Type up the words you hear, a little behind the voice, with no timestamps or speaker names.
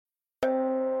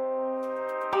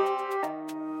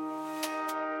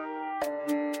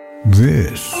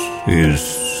This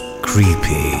is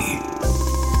Creepy,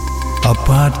 a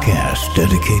podcast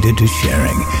dedicated to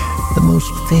sharing the most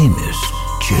famous,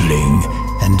 chilling,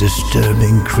 and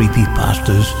disturbing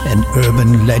creepypastas and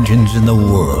urban legends in the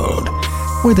world.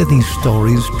 Whether these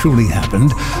stories truly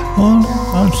happened or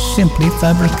are simply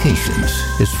fabrications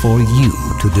is for you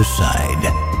to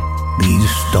decide. These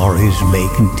stories may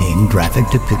contain graphic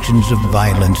depictions of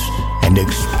violence and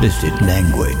explicit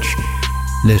language.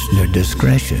 Listener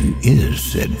discretion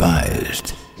is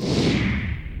advised.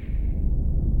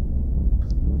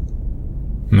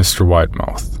 Mr.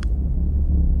 Widemouth.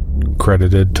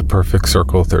 Credited to Perfect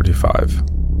Circle 35.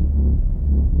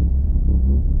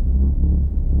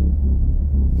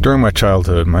 During my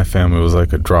childhood, my family was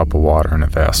like a drop of water in a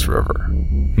vast river,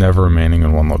 never remaining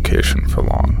in one location for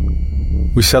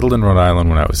long. We settled in Rhode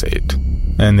Island when I was 8,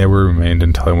 and there we remained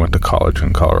until I went to college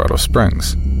in Colorado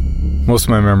Springs. Most of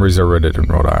my memories are rooted in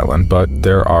Rhode Island, but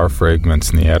there are fragments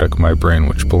in the attic of my brain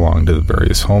which belong to the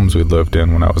various homes we lived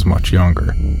in when I was much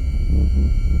younger.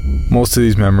 Most of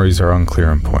these memories are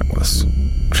unclear and pointless.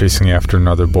 Chasing after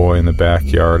another boy in the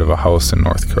backyard of a house in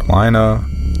North Carolina,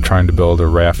 trying to build a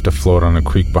raft to float on a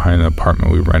creek behind an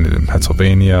apartment we rented in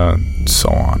Pennsylvania, and so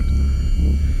on.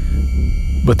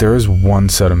 But there is one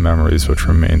set of memories which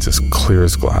remains as clear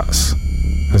as glass,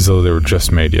 as though they were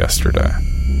just made yesterday.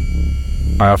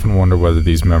 I often wonder whether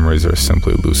these memories are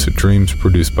simply lucid dreams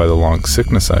produced by the long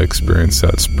sickness I experienced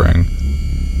that spring.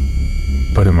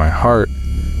 But in my heart,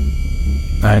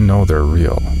 I know they're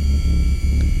real.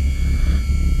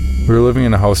 We were living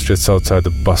in a house just outside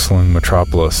the bustling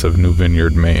metropolis of New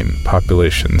Vineyard, Maine,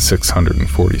 population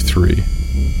 643.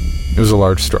 It was a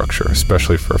large structure,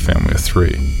 especially for a family of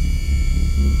 3.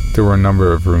 There were a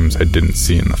number of rooms I didn't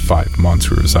see in the 5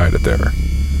 months we resided there.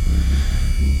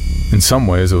 In some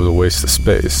ways, it was a waste of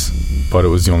space, but it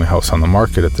was the only house on the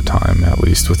market at the time, at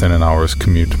least within an hour's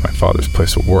commute to my father's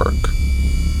place of work.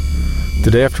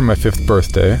 The day after my 5th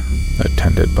birthday,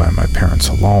 attended by my parents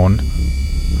alone,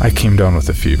 I came down with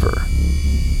a fever.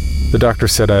 The doctor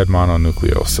said I had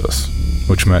mononucleosis,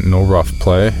 which meant no rough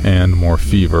play and more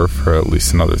fever for at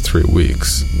least another 3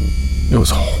 weeks. It was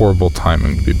horrible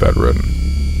timing to be bedridden.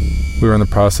 We were in the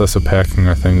process of packing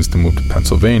our things to move to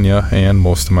Pennsylvania, and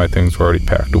most of my things were already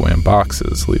packed away in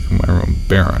boxes, leaving my room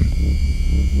barren.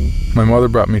 My mother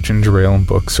brought me ginger ale and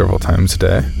books several times a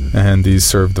day, and these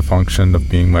served the function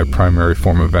of being my primary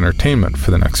form of entertainment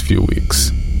for the next few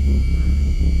weeks.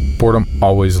 Boredom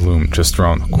always loomed just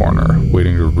around the corner,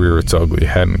 waiting to rear its ugly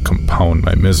head and compound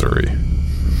my misery.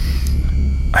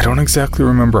 I don't exactly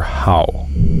remember how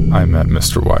I met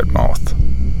Mr. Widemouth.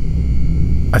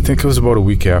 I think it was about a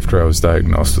week after I was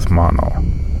diagnosed with mono.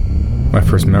 My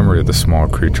first memory of the small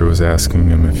creature was asking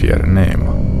him if he had a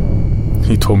name.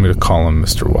 He told me to call him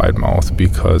Mr. Widemouth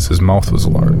because his mouth was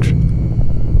large.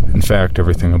 In fact,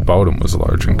 everything about him was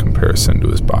large in comparison to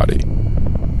his body.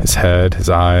 His head, his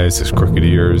eyes, his crooked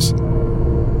ears.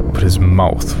 But his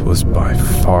mouth was by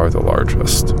far the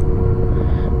largest.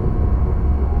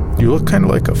 "You look kind of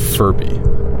like a Furby,"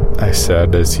 I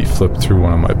said as he flipped through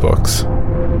one of my books.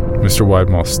 Mr.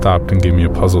 Widemouth stopped and gave me a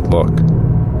puzzled look.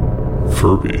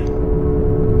 "Furby?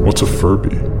 What's a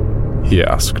Furby?" he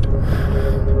asked.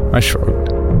 I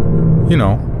shrugged. "You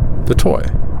know, the toy.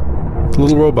 The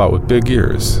little robot with big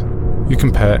ears. You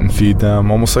can pet and feed them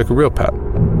almost like a real pet."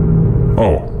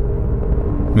 "Oh."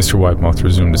 Mr. Widemouth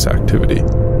resumed his activity.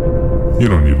 "You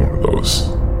don't need one of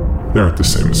those. They aren't the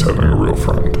same as having a real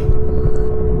friend."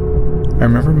 I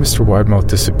remember Mr. Widemouth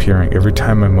disappearing every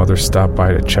time my mother stopped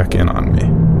by to check in on me.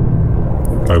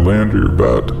 "I lay under your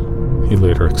bed," he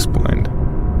later explained.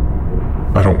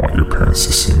 "I don't want your parents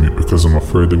to see me because I'm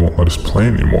afraid they won't let us play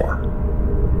anymore."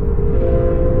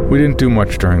 We didn't do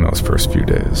much during those first few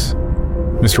days.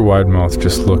 Mr. Widemouth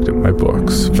just looked at my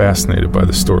books, fascinated by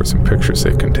the stories and pictures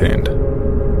they contained.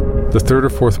 The 3rd or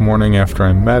 4th morning after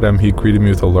I met him, he greeted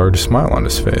me with a large smile on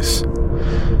his face.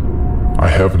 "I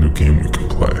have a new game we can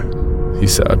play," he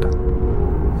said.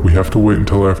 "We have to wait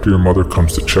until after your mother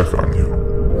comes to check on you,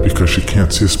 because she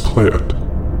can't see us play it.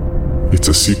 It's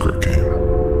a secret game."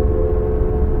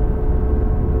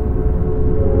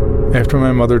 After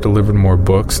my mother delivered more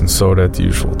books and soda at the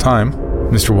usual time,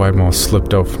 Mr. Widemouth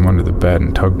slipped out from under the bed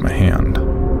and tugged my hand.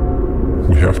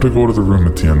 "We have to go to the room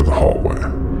at the end of the hallway,"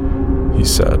 he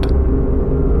said.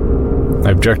 I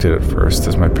objected at first,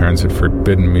 as my parents had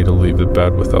forbidden me to leave the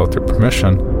bed without their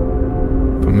permission,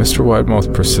 but Mr.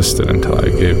 Widemouth persisted until I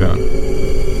gave in.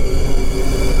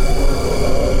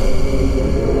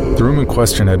 The room in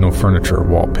question had no furniture or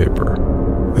wallpaper.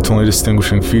 Its only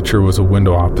distinguishing feature was a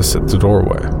window opposite the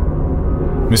doorway.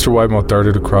 Mr. Widemouth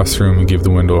darted across the room and gave the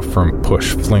window a firm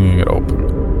push, flinging it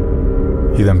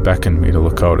open. He then beckoned me to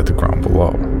look out at the ground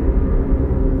below.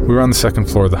 We were on the second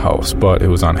floor of the house, but it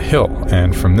was on a hill,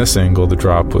 and from this angle the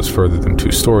drop was further than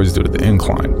 2 stories due to the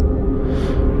incline.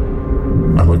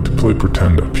 I like to play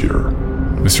pretend up here,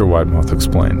 Mr. Widemouth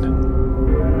explained.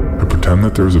 I pretend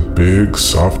that there's a big,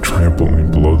 soft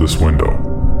trampoline below this window,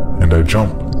 and I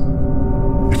jump.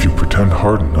 If you pretend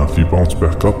hard enough, you bounce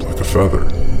back up like a feather.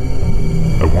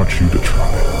 I want you to try.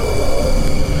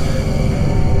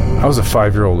 I was a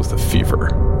 5-year-old with a fever,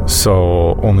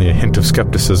 so only a hint of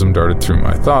skepticism darted through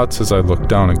my thoughts as I looked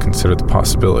down and considered the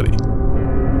possibility.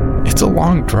 It's a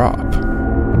long drop,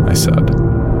 I said.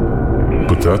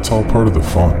 But that's all part of the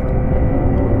fun.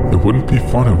 It wouldn't be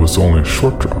fun if it was only a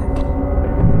short drop.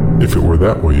 If it were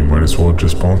that way, you might as well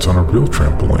just bounce on a real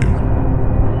trampoline.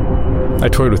 I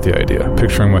toyed with the idea,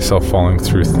 picturing myself falling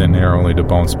through thin air only to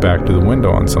bounce back to the window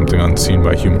on something unseen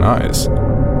by human eyes.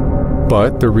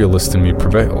 But the realist in me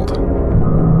prevailed.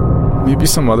 Maybe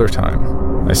some other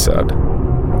time, I said.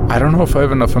 I don't know if I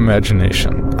have enough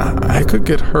imagination. I could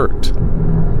get hurt.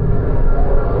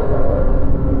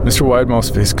 Mr.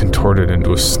 Widemouth's face contorted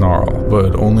into a snarl,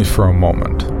 but only for a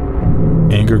moment.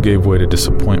 Anger gave way to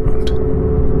disappointment.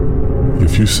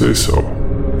 If you say so,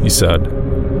 he said.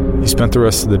 He spent the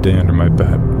rest of the day under my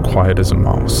bed, quiet as a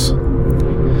mouse.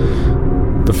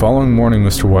 The following morning,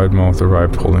 Mr. Widemouth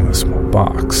arrived holding a small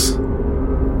box.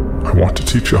 I want to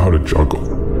teach you how to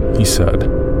juggle, he said.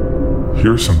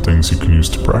 Here are some things you can use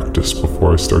to practice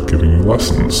before I start giving you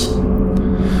lessons.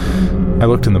 I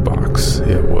looked in the box.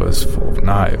 It was full of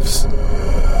knives.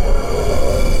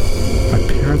 My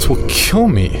parents will kill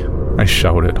me, I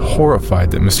shouted,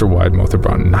 horrified that Mr. Widemouth had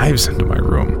brought knives into my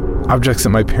room. Objects that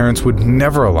my parents would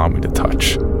never allow me to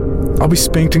touch. I'll be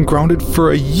spanked and grounded for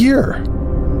a year.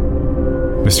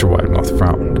 Mr. Widemouth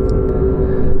frowned.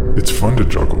 It's fun to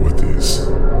juggle with these.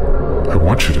 I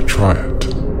want you to try it.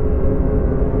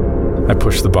 I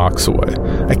pushed the box away.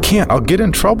 I can't. I'll get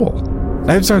in trouble.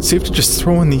 Knives aren't safe to just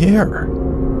throw in the air.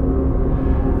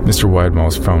 Mr.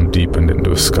 Widemouth's frown deepened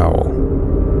into a scowl.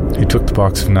 He took the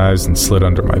box of knives and slid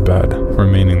under my bed,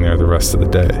 remaining there the rest of the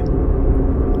day.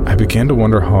 I began to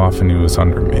wonder how often he was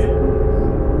under me.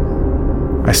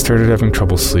 I started having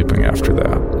trouble sleeping after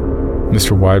that.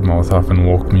 Mr. Widemouth often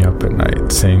woke me up at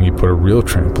night, saying he put a real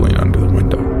trampoline under the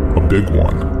window. A big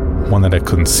one that I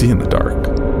couldn't see in the dark.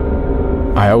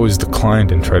 I always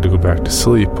declined and tried to go back to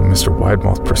sleep, but Mr.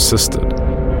 Widemouth persisted.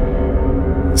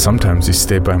 Sometimes he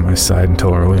stayed by my side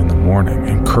until early in the morning,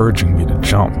 encouraging me to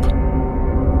jump.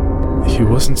 He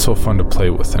wasn't so fun to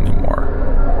play with anymore.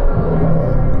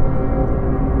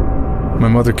 My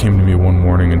mother came to me one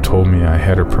morning and told me I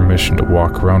had her permission to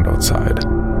walk around outside.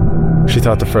 She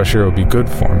thought the fresh air would be good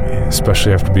for me,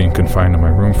 especially after being confined in my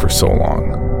room for so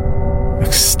long.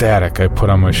 Ecstatic, I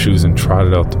put on my shoes and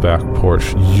trotted out the back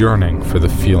porch, yearning for the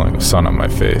feeling of sun on my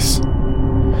face.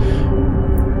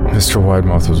 Mr.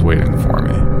 Widemouth was waiting for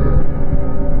me.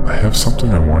 I have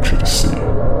something I want you to see,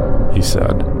 he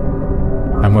said.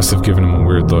 I must have given him a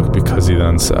weird look because he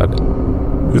then said,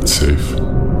 It's safe.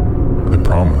 I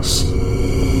promise.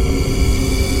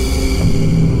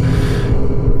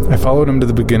 I followed him to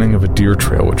the beginning of a deer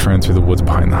trail which ran through the woods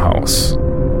behind the house.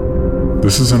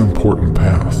 This is an important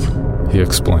path, he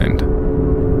explained.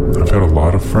 I've had a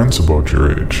lot of friends about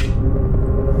your age.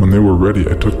 When they were ready,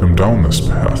 I took them down this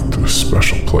path to a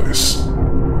special place.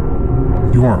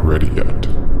 You aren't ready yet,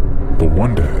 but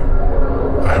one day,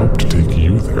 I hope to take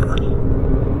you there.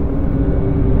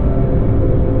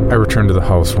 I returned to the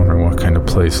house wondering what kind of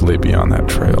place lay beyond that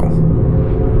trail.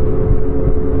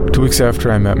 2 weeks after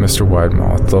I met Mr.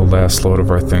 Widemouth, the last load of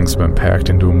our things had been packed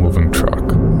into a moving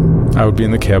truck. I would be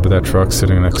in the cab of that truck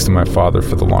sitting next to my father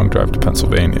for the long drive to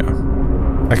Pennsylvania.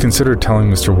 I considered telling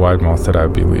Mr. Widemouth that I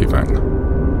would be leaving.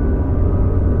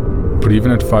 But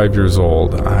even at 5 years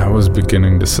old, I was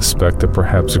beginning to suspect that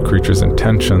perhaps the creature's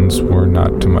intentions were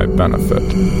not to my benefit.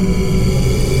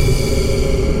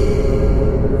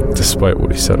 Despite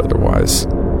what he said otherwise.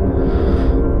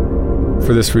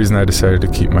 For this reason, I decided to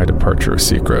keep my departure a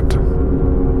secret.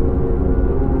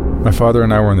 My father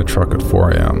and I were in the truck at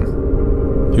 4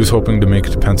 a.m. He was hoping to make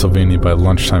it to Pennsylvania by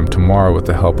lunchtime tomorrow with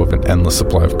the help of an endless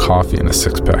supply of coffee and a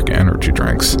 6-pack of energy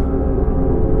drinks.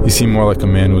 He seemed more like a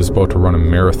man who was about to run a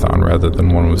marathon rather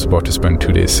than one who was about to spend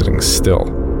 2 days sitting still.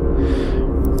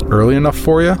 Early enough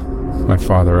for you? My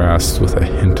father asked with a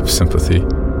hint of sympathy.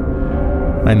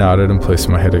 I nodded and placed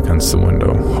my head against the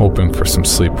window, hoping for some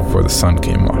sleep before the sun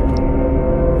came up.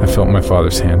 I felt my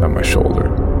father's hand on my shoulder.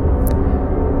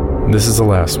 This is the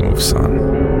last move, son.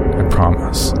 I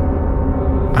promise.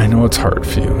 I know it's hard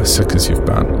for you, as sick as you've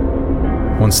been.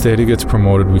 Once Daddy gets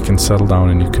promoted, we can settle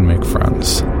down and you can make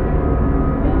friends.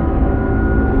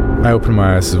 I opened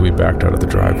my eyes as we backed out of the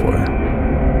driveway.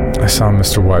 I saw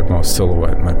Mr. Widemouth's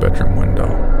silhouette in my bedroom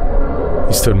window.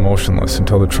 He stood motionless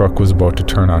until the truck was about to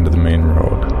turn onto the main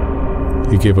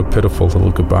road. He gave a pitiful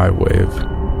little goodbye wave,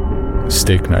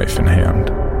 steak knife in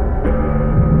hand.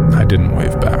 I didn't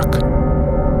wave back.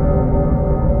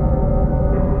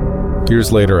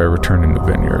 Years later, I returned in the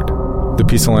vineyard. The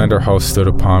piece of land our house stood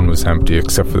upon was empty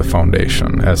except for the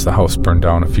foundation, as the house burned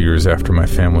down a few years after my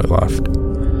family left.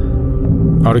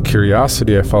 Out of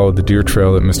curiosity, I followed the deer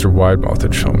trail that Mr. Widemouth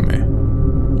had shown me.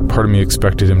 Part of me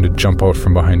expected him to jump out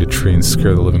from behind a tree and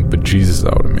scare the living bejesus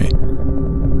out of me.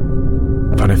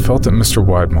 But I felt that Mr.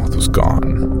 Widemouth was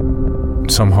gone,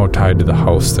 somehow tied to the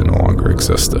house that no longer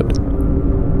existed.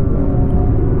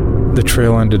 The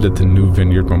trail ended at the New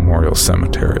Vineyard Memorial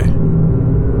Cemetery.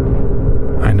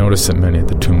 I noticed that many of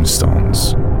the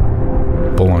tombstones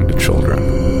belonged to children.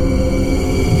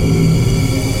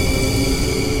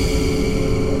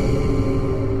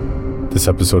 This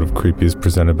episode of Creepy is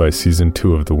presented by Season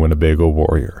 2 of The Winnebago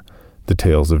Warrior, The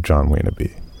Tales of John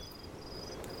Waynaby.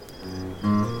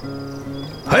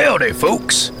 Howdy,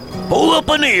 folks. Pull up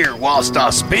an ear whilst I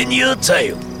spin you a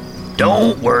tale.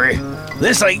 Don't worry,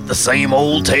 this ain't the same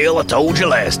old tale I told you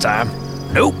last time.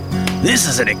 Nope, this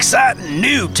is an exciting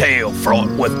new tale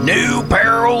fraught with new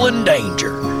peril and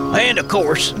danger. And, of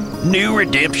course, new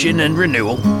redemption and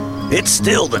renewal. It's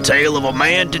still the tale of a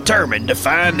man determined to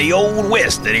find the old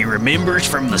West that he remembers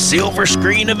from the silver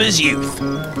screen of his youth.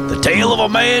 The tale of a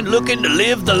man looking to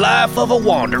live the life of a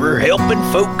wanderer helping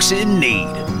folks in need.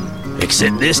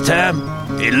 Except this time,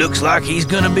 it looks like he's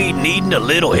gonna be needing a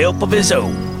little help of his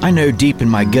own. I know deep in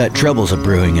my gut troubles are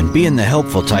brewing, and being the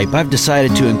helpful type, I've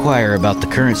decided to inquire about the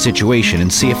current situation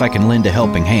and see if I can lend a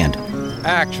helping hand.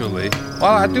 Actually,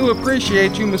 while I do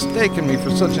appreciate you mistaking me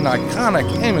for such an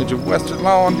iconic image of Western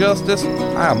law and justice,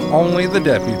 I am only the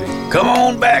deputy. Come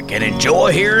on back and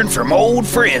enjoy hearing from old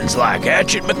friends like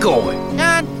Hatchet McCoy.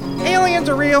 God, aliens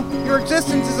are real, your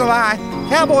existence is a lie,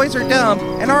 cowboys are dumb,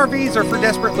 and RVs are for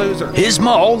desperate losers. His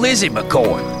ma, Lizzie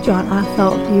McCoy. John, I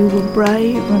thought you were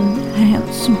brave and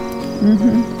handsome.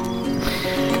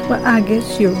 Well, I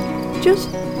guess you're just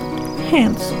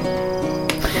handsome.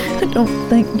 I don't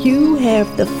think you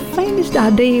have the faintest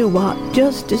idea what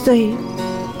justice is.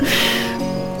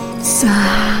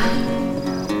 Sigh.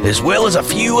 As well as a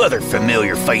few other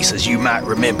familiar faces you might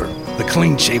remember. The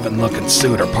clean-shaven looking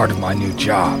suit are part of my new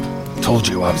job. Told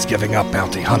you I was giving up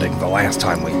bounty hunting the last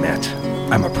time we met.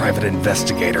 I'm a private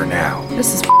investigator now.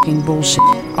 This is f***ing bullshit.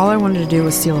 All I wanted to do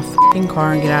was steal a f***ing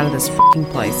car and get out of this f***ing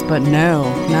place. But no,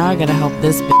 now I gotta help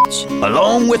this bitch.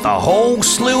 Along with a whole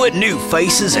slew of new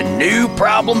faces and new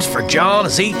problems for John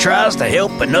as he tries to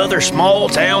help another small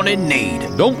town in need.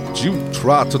 Don't you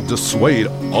try to dissuade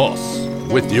us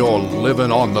with your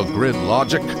living on the grid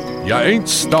logic. You ain't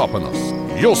stopping us.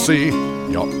 You'll see.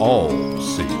 You'll all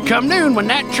see. Come noon, when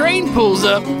that train pulls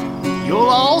up, you'll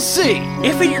all see.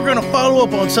 If you're gonna follow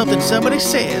up on something somebody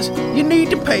says, you need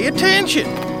to pay attention.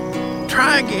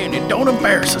 Try again and don't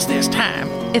embarrass us this time.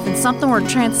 If something were to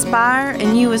transpire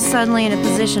and you was suddenly in a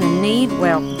position of need,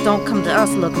 well, don't come to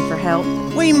us looking for help.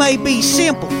 We may be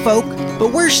simple folk,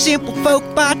 but we're simple folk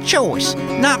by choice,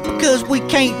 not because we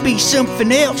can't be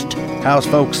something else. How's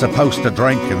folks supposed to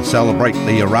drink and celebrate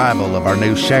the arrival of our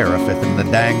new sheriff if the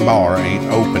dang bar ain't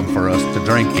open for us to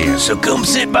drink in? So come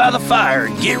sit by the fire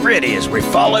and get ready as we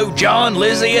follow John,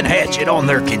 Lizzie, and Hatchet on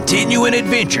their continuing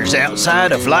adventures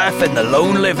outside of life in the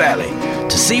Lonely Valley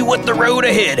to see what the road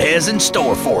ahead has in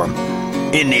store for them.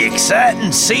 In the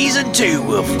exciting Season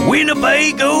 2 of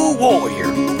Winnebago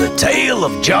Warrior, the tale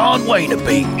of John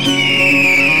Waynaby.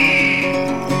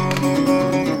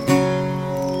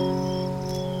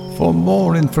 For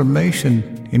more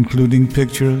information, including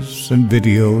pictures and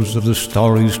videos of the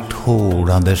stories told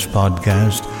on this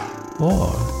podcast,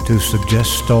 or to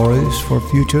suggest stories for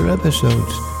future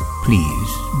episodes,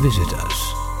 please visit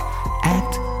us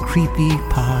at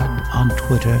CreepyPod on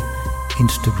Twitter,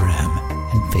 Instagram,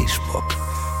 and Facebook,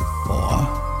 or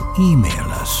email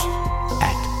us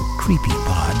at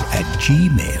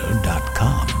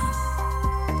creepypod@gmail.com.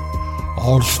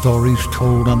 All stories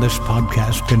told on this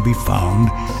podcast can be found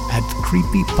at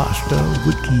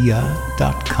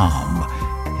creepypastawikia.com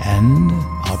and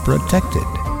are protected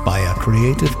by a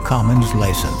Creative Commons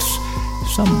license.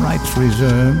 Some rights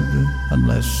reserved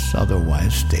unless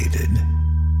otherwise stated.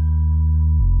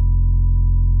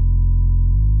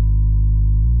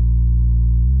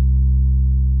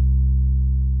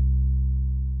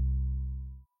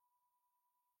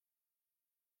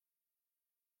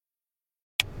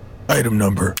 Item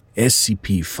number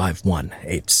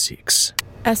SCP-5186.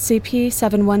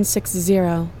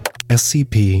 SCP-7160.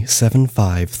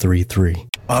 SCP-7533.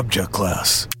 Object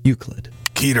Class Euclid.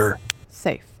 Keter.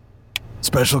 Safe.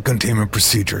 Special Containment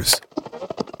Procedures.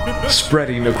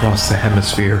 Spreading across the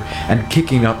hemisphere and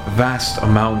kicking up vast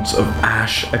amounts of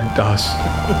ash and dust.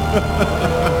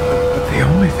 The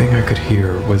only thing I could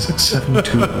hear was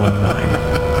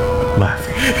 7219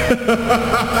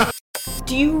 laughing.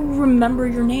 Do you remember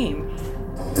your name?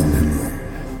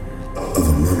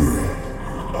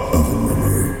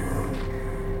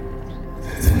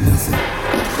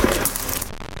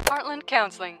 Heartland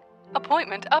Counseling.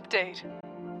 Appointment update.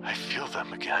 I feel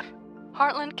them again.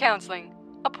 Heartland Counseling.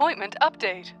 Appointment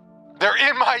update. They're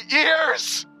in my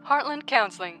ears! Heartland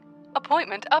Counseling.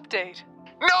 Appointment update.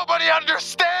 Nobody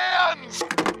understands!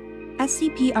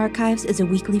 SCP Archives is a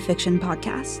weekly fiction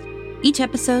podcast. Each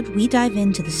episode, we dive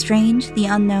into the strange, the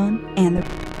unknown, and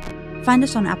the... Find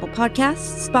us on Apple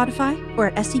Podcasts, Spotify, or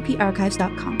at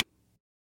scparchives.com.